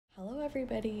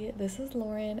everybody, this is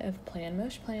Lauren of Plan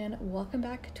Mosh Plan. Welcome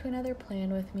back to another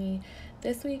plan with me.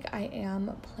 This week I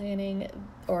am planning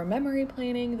or memory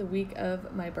planning the week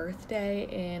of my birthday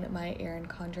in my Erin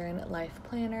Condren life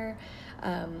planner.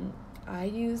 I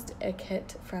used a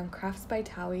kit from Crafts by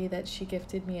Thaowie that she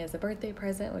gifted me as a birthday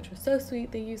present, which was so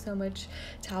sweet. Thank you so much,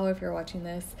 Thaowie, if you're watching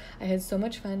this. I had so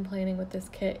much fun planning with this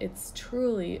kit. It's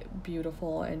truly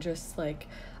beautiful and just like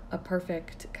a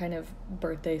perfect kind of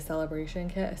birthday celebration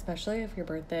kit, especially if your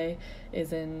birthday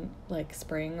is in like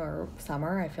spring or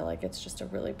summer. I feel like it's just a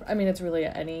really, it's really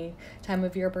any time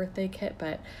of year birthday kit,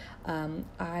 but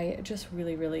I just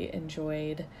really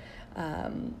enjoyed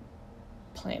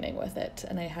planning with it,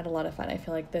 and I had a lot of fun. I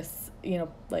feel like this,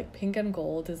 like pink and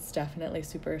gold is definitely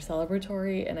super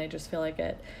celebratory, and I just feel like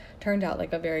it turned out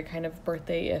like a very kind of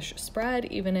birthday-ish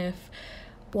spread, even if,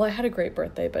 well, I had a great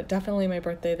birthday, but definitely my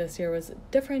birthday this year was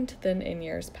different than in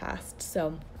years past.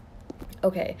 So,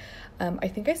 okay, I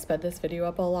think I sped this video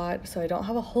up a lot, so I don't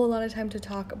have a whole lot of time to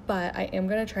talk, but I am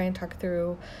going to try and talk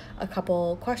through a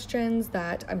couple questions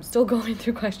that I'm still going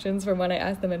through questions from when I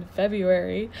asked them in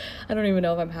February. I don't even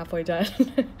know if I'm halfway done.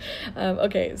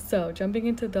 Okay, so jumping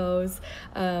into those,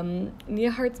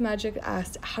 Nia Hearts Magic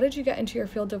asked, how did you get into your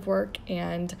field of work?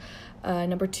 And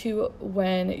number two,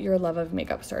 when your love of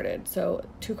makeup started. So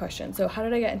 2 questions. So how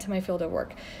did I get into my field of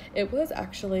work? It was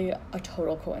actually a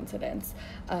total coincidence.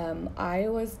 I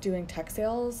was doing tech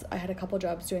sales. I had a couple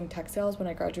jobs doing tech sales when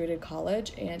I graduated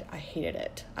college, and I hated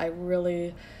it. I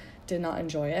really did not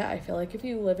enjoy it. I feel like if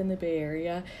you live in the Bay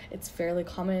Area, it's fairly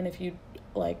common if you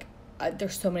like,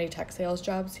 there's so many tech sales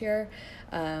jobs here,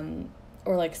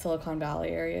 or like Silicon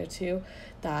Valley area too,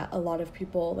 that a lot of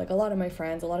people, like a lot of my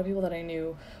friends, a lot of people that I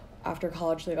knew after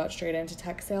college, they got straight into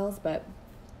tech sales, but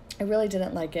I really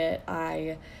didn't like it.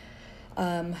 I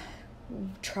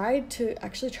tried to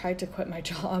quit my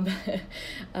job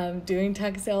doing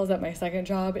tech sales at my second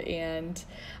job, and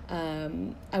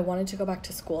I wanted to go back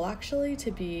to school actually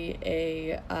to be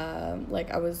a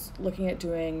like I was looking at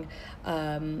doing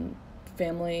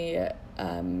family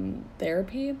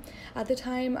therapy at the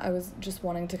time. I was just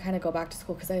wanting to kind of go back to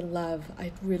school because I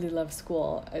really love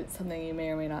school. It's something you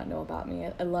may or may not know about me.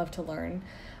 I love to learn,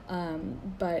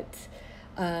 but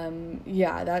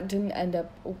yeah, that didn't end up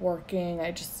working.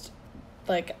 I just,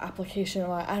 like, application,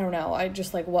 I don't know, I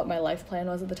just like what my life plan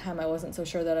was at the time. I wasn't so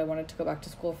sure that I wanted to go back to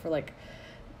school for like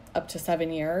up to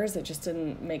 7 years. It just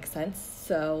didn't make sense.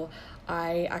 So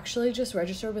I actually just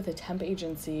registered with a temp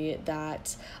agency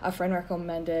that a friend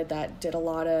recommended that did a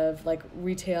lot of like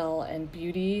retail and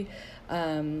beauty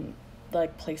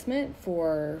like placement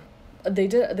for, they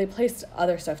placed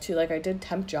other stuff too. Like I did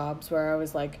temp jobs where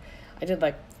I did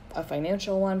like a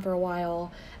financial one for a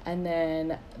while, and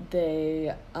then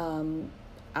they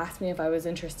asked me if I was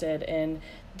interested in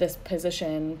this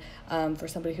position for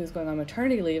somebody who's going on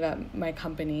maternity leave at my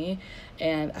company,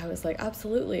 and I was like,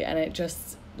 absolutely. And it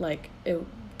just like, it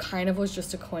kind of was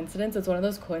just a coincidence. It's one of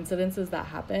those coincidences that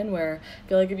happen where I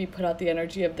feel like if you put out the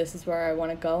energy of this is where I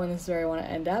want to go and this is where I want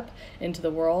to end up into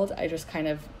the world, I just kind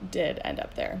of did end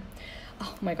up there.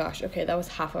 Oh my gosh, okay, that was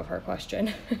half of her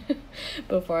question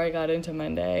before I got into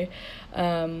Monday,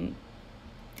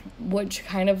 which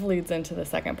kind of leads into the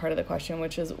second part of the question,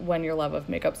 which is when your love of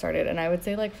makeup started. And I would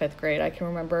say like 5th grade. I can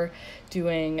remember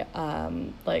doing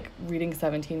like reading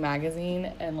 17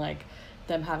 magazine and like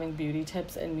them having beauty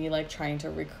tips and me like trying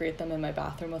to recreate them in my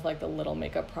bathroom with like the little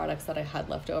makeup products that I had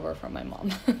left over from my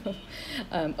mom.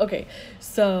 Okay,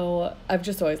 so I've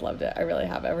just always loved it. I really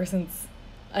have, ever since.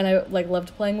 And I like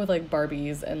loved playing with like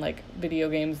Barbies and like video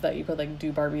games that you could like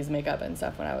do Barbie's makeup and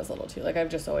stuff when I was little too. Like I've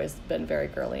just always been very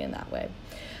girly in that way.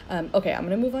 Okay, I'm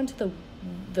gonna move on to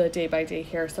the day by day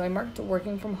here. So I marked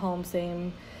working from home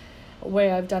same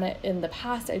way I've done it in the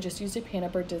past. I just used a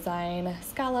peanut butter design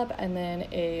scallop and then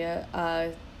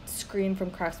a screen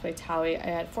from Crafts by Thaowie. I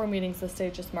had 4 meetings this day,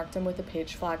 just marked them with a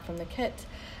page flag from the kit.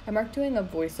 I marked doing a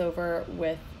voiceover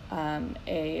with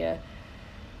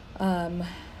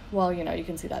well, you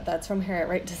can see that. That's from here at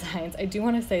Right Designs. I do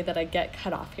want to say that I get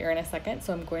cut off here in a second,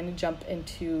 so I'm going to jump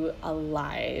into a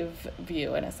live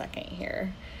view in a second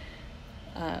here,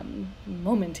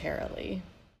 momentarily.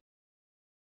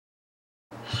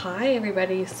 Hi,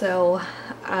 everybody. So,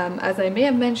 as I may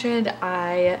have mentioned,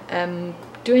 I am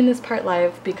doing this part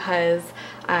live because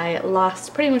I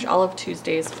lost pretty much all of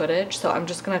Tuesday's footage, so I'm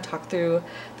just going to talk through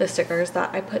the stickers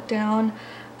that I put down.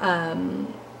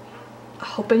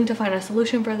 Hoping to find a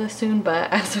solution for this soon,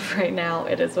 but as of right now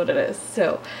it is what it is.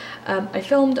 So I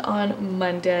filmed on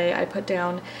Monday. I put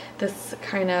down this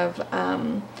kind of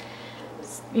I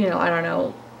don't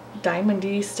know,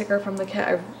 diamondy sticker from the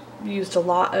kit. used a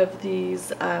lot of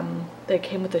these. They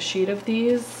came with a sheet of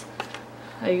these.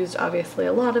 I used obviously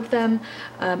a lot of them.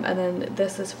 And then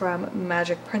this is from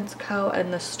Magic Prints Co.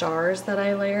 And the stars that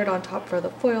I layered on top for the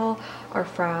foil are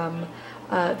from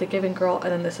the Giving Girl.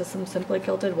 And then this is some Simply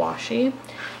Gilded washi.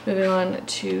 Moving on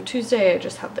to Tuesday, I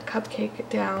just have the cupcake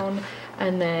down.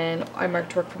 And then I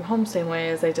marked work from home same way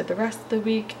as I did the rest of the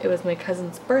week. It was my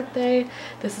cousin's birthday.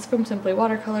 This is from Simply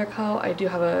Watercolor Co. I do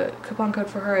have a coupon code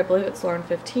for her. I believe it's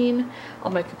Lauren15.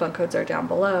 All my coupon codes are down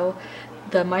below.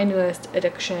 The My Newest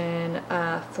Addiction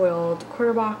foiled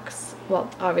quarter box, well,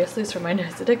 obviously it's from My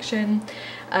Newest Addiction.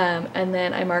 And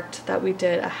then I marked that we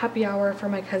did a happy hour for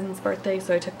my cousin's birthday,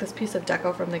 so I took this piece of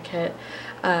deco from the kit,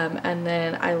 and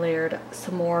then I layered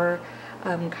some more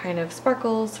kind of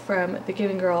sparkles from the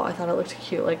Giving Girl. I thought it looked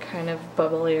cute, like kind of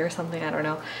bubbly or something, I don't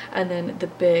know. And then the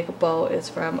big bow is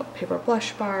from Paper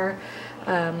Blush Bar.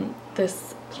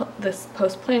 This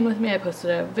post playing with me, I posted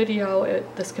a video.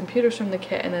 This computer's from the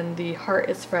kit, and then the heart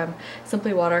is from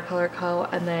Simply Watercolor Co.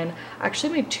 And then I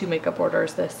actually made 2 makeup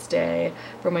orders this day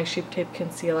for my Sheep Tape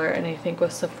Concealer, and I think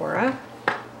with Sephora.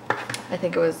 I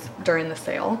think it was during the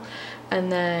sale.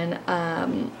 And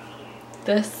then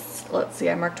this, let's see,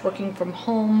 I marked working from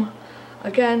home.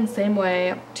 Again, same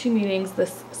way, 2 meetings.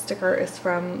 This sticker is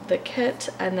from the kit,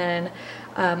 and then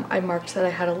I marked that I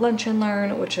had a lunch and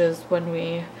learn, which is when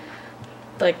we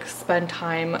like spend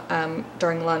time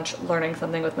during lunch learning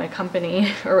something with my company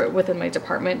or within my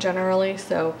department generally.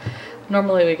 So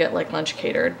normally we get like lunch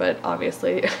catered, but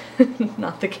obviously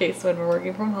not the case when we're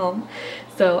working from home.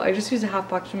 So I just used a half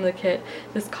box from the kit.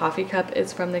 This coffee cup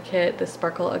is from the kit. This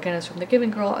sparkle again is from the Giving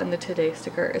Girl, and the Today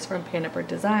sticker is from Pineapple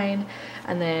Design.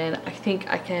 And then I think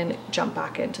I can jump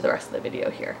back into the rest of the video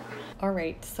here. All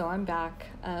right, so I'm back.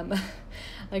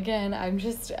 Again,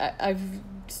 I've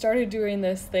started doing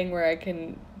this thing where I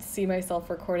can see myself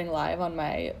recording live on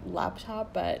my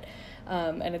laptop, but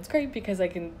and it's great because I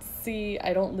can see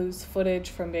I don't lose footage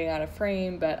from being out of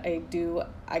frame, but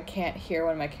I can't hear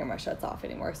when my camera shuts off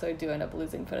anymore, so I do end up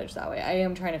losing footage that way. I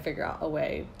am trying to figure out a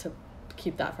way to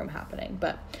keep that from happening,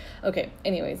 but okay,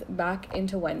 anyways, back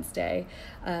into Wednesday.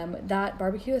 That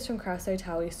barbecue is from Crafts by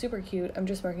Thaowie, super cute. I'm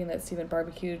just marking that Steven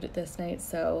barbecued this night,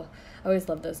 so I always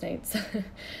love those nights.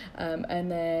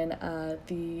 And then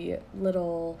the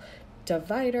little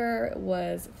divider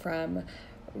was from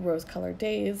Rose Colored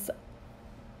Days.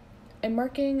 I'm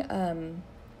marking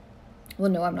well,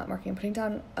 no, I'm not marking. I'm putting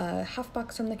down a half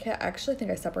box from the kit. I actually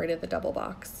think I separated the double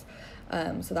box.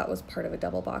 So that was part of a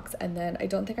double box. And then I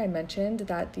don't think I mentioned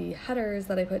that the headers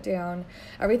that I put down,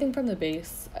 everything from the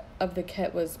base of the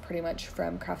kit was pretty much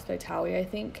from Crafts by Thaowie, I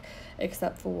think,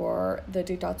 except for the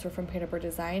date dots were from Pineapple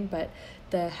Design. But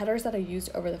the headers that I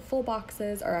used over the full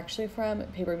boxes are actually from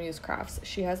Paper Muse Crafts.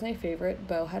 She has my favorite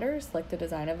bow headers, like the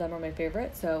design of them are my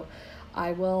favorite. So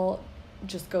I will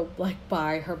just go like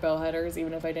buy her bow headers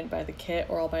even if I didn't buy the kit,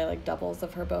 or I'll buy like doubles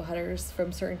of her bow headers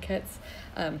from certain kits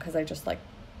because I just like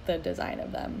the design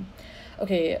of them.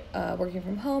 Okay, working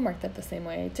from home, marked that the same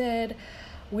way I did.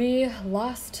 We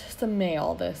lost some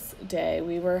mail this day.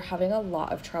 We were having a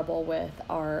lot of trouble with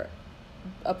our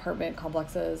apartment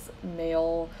complex's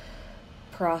mail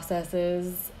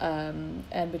processes,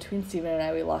 and between Steven and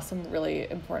I, we lost some really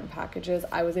important packages.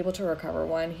 I was able to recover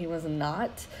one, he was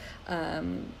not,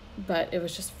 but it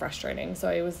was just frustrating. So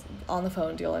I was on the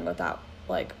phone dealing with that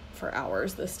like for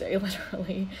hours this day,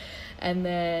 literally. And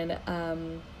then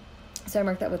so I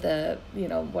marked that with the, you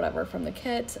know, whatever from the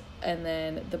kit, and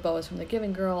then the bow is from the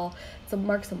Giving Girl. So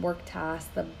mark some work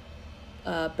tasks. The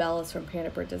bell is from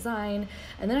Pineapple Design.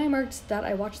 And then I marked that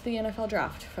I watched the NFL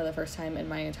draft for the first time in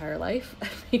my entire life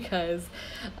because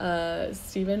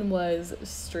Steven was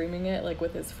streaming it like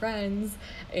with his friends,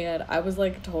 and I was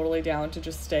like totally down to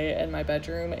just stay in my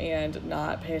bedroom and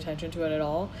not pay attention to it at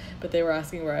all, but they were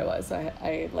asking where I was, so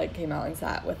I like came out and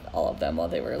sat with all of them while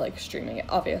they were like streaming it.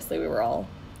 Obviously we were all,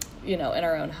 you know, in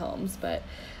our own homes, but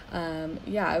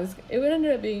yeah, it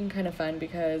ended up being kind of fun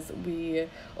because we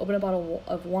opened a bottle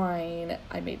of wine,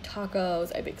 I made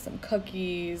tacos, I baked some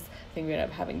cookies, I think we ended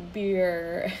up having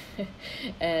beer,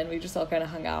 and we just all kind of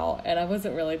hung out, and I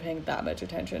wasn't really paying that much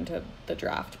attention to the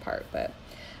draft part, but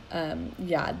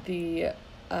yeah, the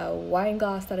wine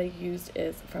glass that I used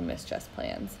is from Miss Jess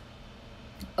Plans.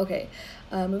 Okay,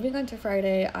 moving on to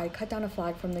Friday, I cut down a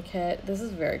flag from the kit. This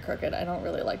is very crooked. I don't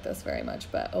really like this very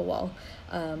much, but oh well.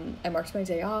 I marked my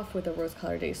day off with a Rose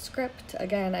Colored Days script.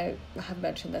 Again, I have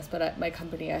mentioned this, but at my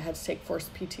company, I had to take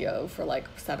forced PTO for like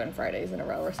 7 Fridays in a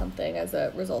row or something as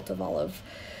a result of all of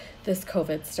this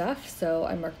COVID stuff. So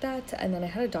I marked that, and then I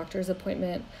had a doctor's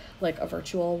appointment, like a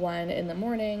virtual one in the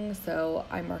morning. So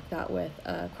I marked that with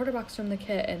a quarter box from the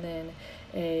kit, and then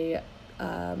The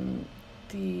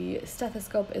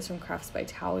stethoscope is from Crafts by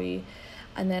Thaowie.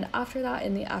 And then after that,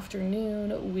 in the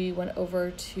afternoon, we went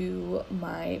over to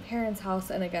my parents' house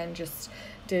and again just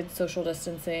did social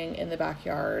distancing in the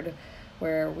backyard,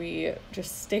 where we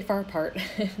just stay far apart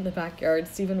in the backyard.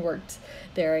 Stephen worked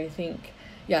there, I think.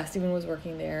 Yeah, Stephen was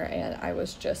working there and I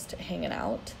was just hanging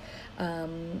out.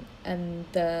 And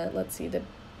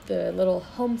the little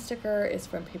home sticker is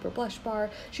from Paper Blush Bar.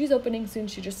 She's opening soon.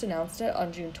 She just announced it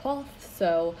on June 12th.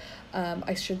 So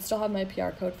I should still have my PR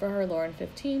code for her,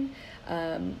 Lauren15.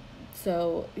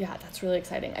 So yeah, that's really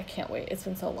exciting. I can't wait. It's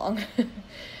been so long.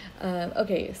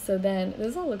 Okay, so then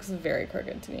this all looks very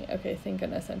crooked to me. Okay, thank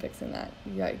goodness I'm fixing that.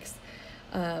 Yikes.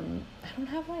 I don't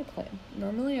have my plan.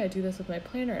 Normally I do this with my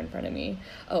planner in front of me.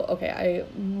 Oh, okay. I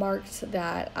marked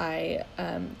that I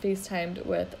FaceTimed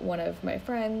with one of my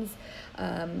friends.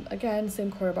 Again,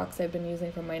 same quarter box I've been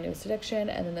using from my newest addiction.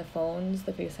 And then the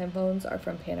FaceTime phones are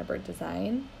from Panabird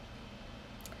Design.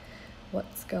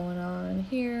 What's going on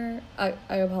here? I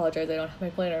apologize. I don't have my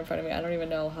planner in front of me. I don't even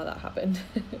know how that happened.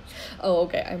 Oh,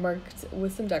 okay. I marked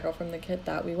with some deco from the kit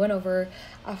that we went over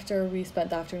after we spent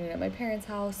the afternoon at my parents'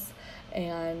 house.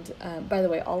 And by the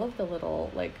way, all of the little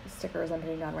like stickers I'm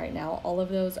putting down right now, all of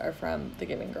those are from The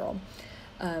Giving Girl.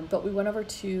 But we went over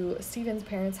to Stephen's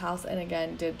parents' house and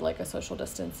again did like a social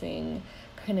distancing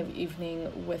kind of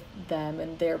evening with them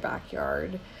in their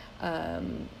backyard.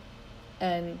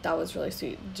 And that was really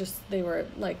sweet. Just, they were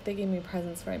like, they gave me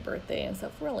presents for my birthday and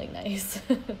stuff, really nice.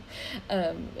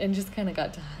 And just kind of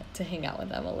got to hang out with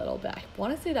them a little bit. I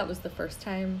want to say that was the first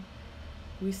time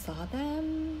we saw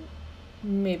them.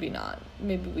 Maybe not.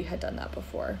 Maybe we had done that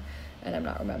before and I'm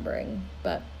not remembering.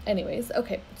 But anyways,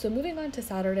 okay. So moving on to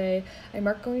Saturday, I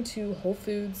marked going to Whole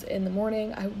Foods in the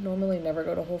morning. I normally never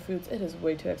go to Whole Foods. It is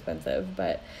way too expensive,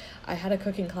 but I had a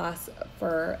cooking class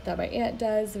that my aunt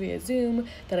does via Zoom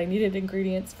that I needed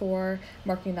ingredients for,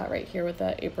 marking that right here with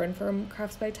the apron from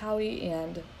Crafts by Thaowie.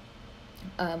 And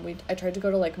I tried to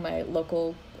go to like my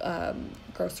local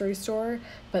grocery store,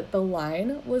 but the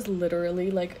line was literally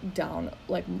like down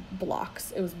like blocks.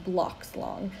 It was blocks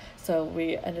long. So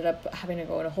we ended up having to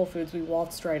go into Whole Foods. We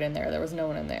waltzed right in there. There was no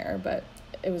one in there, but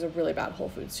it was a really bad Whole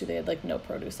Foods too. They had like no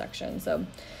produce section. So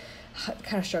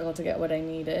kind of struggled to get what I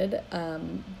needed.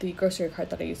 The grocery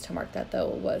cart that I used to mark that though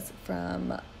was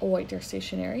from White Deer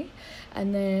Stationery.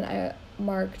 And then I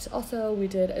marked also, we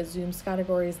did a Zoom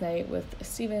categories night with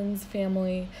Steven's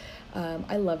family.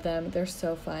 I love them. They're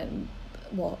so fun.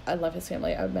 Well, I love his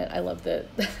family. I love the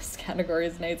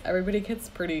categories nights. Everybody gets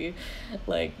pretty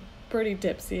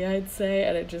tipsy, I'd say,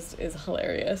 and it just is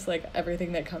hilarious. Like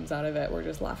everything that comes out of it, we're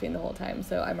just laughing the whole time.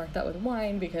 So I marked that with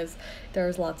wine because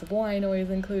there's lots of wine always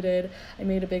included. I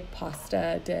made a big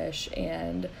pasta dish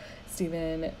and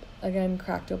Steven again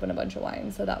cracked open a bunch of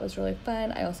wine, so that was really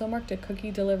fun. I also marked a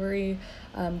cookie delivery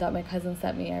that my cousin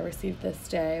sent me. I received this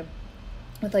day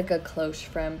with like a cloche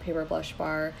from Paper Blush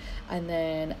Bar, and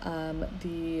then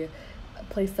the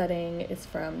place setting is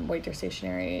from White Deer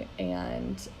Stationery,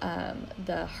 and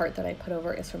the heart that I put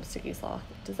over is from Sticky Sloth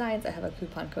Designs. I have a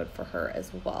coupon code for her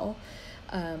as well.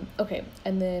 Okay,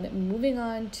 and then moving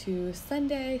on to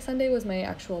Sunday. Sunday was my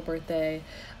actual birthday,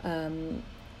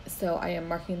 so I am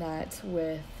marking that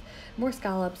with more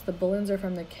scallops. The balloons are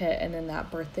from the kit, and then that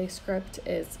birthday script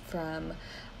is from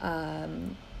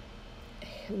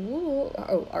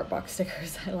art box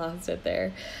stickers. I lost it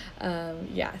there.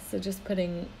 Yeah, so just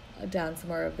putting down some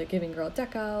more of the Giving Girl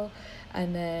deco,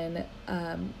 and then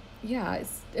yeah,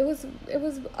 it was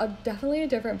definitely a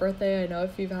different birthday. I know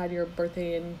if you've had your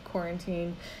birthday in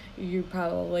quarantine, you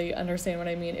probably understand what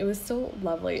I mean. It was still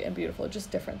lovely and beautiful,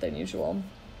 just different than usual.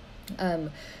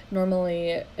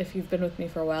 Normally, if you've been with me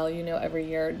for a while, you know every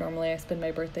year, normally I spend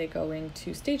my birthday going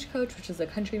to Stagecoach, which is a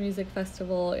country music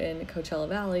festival in Coachella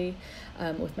Valley,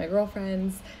 with my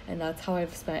girlfriends, and that's how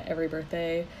I've spent every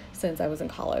birthday since I was in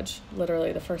college.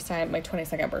 Literally the first time, my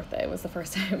 22nd birthday was the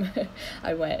first time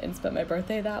I went and spent my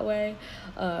birthday that way.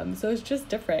 So it's just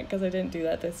different because I didn't do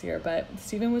that this year, but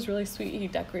Steven was really sweet. He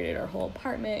decorated our whole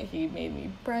apartment. He made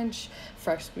me brunch,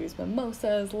 fresh squeezed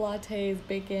mimosas, lattes,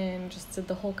 bacon, just did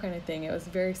the whole kind of thing. It was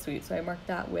very sweet. So I marked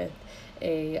that with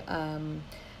a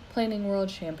Planning World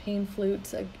champagne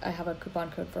flute. I have a coupon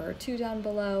code for her too down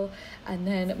below. And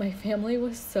then my family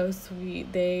was so sweet.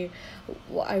 We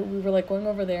were like going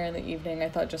over there in the evening, I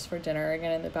thought just for dinner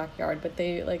again in the backyard, but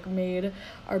they like made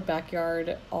our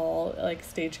backyard all like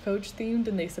Stagecoach themed,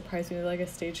 and they surprised me with like a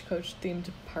Stagecoach themed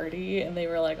party, and they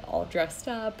were like all dressed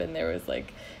up, and there was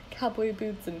like cowboy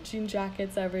boots and jean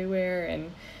jackets everywhere,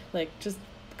 and like just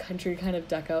country kind of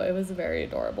deco. It was very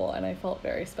adorable, and I felt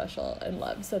very special and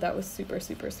loved, so that was super,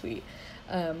 super sweet.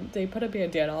 They put a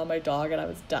bandana on my dog, and I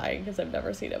was dying because I've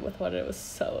never seen it with one. It was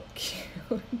so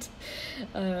cute.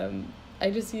 I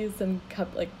just used some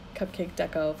cupcake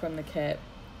deco from the kit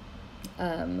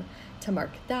to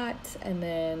mark that, and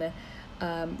then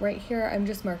right here I'm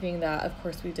just marking that, of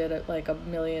course, we did like a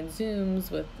million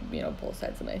Zooms with, you know, both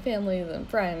sides of my family and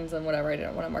friends and whatever. I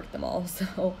didn't want to mark them all,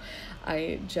 so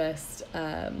I just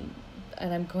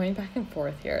and I'm going back and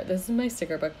forth here. This is my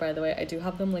sticker book, by the way. I do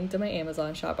have them linked in my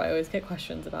Amazon shop. I always get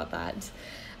questions about that.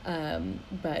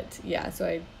 But yeah, so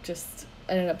I just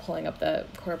ended up pulling up the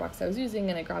quarter box I was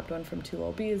using, and I grabbed one from Two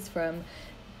Little Bees from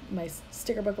my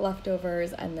sticker book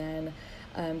leftovers, and then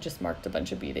just marked a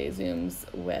bunch of B-Day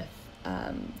Zooms with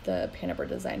the Panabur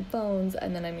Design phones,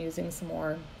 and then I'm using some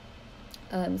more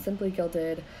Simply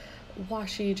Gilded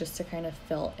washi just to kind of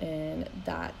fill in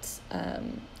that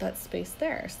that space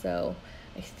there. So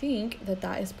I think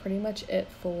that is pretty much it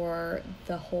for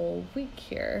the whole week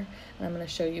here, and I'm going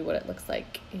to show you what it looks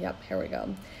like. Yep, here we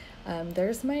go.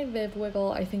 There's my Viv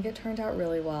Wiggle. I think it turned out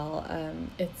really well.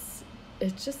 It's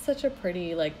just such a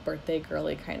pretty, like, birthday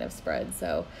girly kind of spread,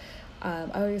 so I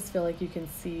always feel like you can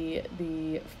see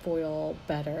the foil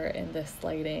better in this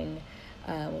lighting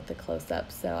with the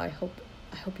close-up, so I hope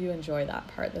you enjoy that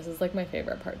part. This is like my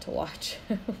favorite part to watch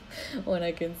when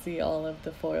I can see all of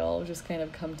the foil just kind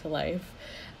of come to life.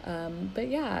 But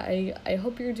yeah, I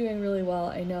hope you're doing really well.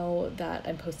 I know that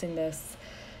I'm posting this.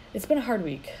 It's been a hard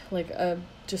week, like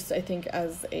just I think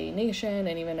as a nation,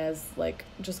 and even as like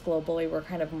just globally, we're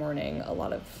kind of mourning a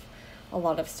lot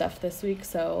of stuff this week,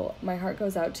 so my heart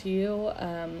goes out to you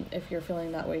if you're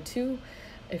feeling that way too.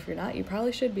 If you're not, you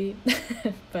probably should be.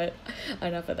 But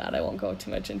enough of that. I won't go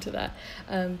too much into that.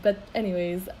 But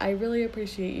anyways, I really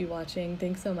appreciate you watching.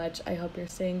 Thanks so much. I hope you're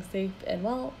staying safe and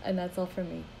well, and that's all from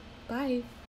me. Bye.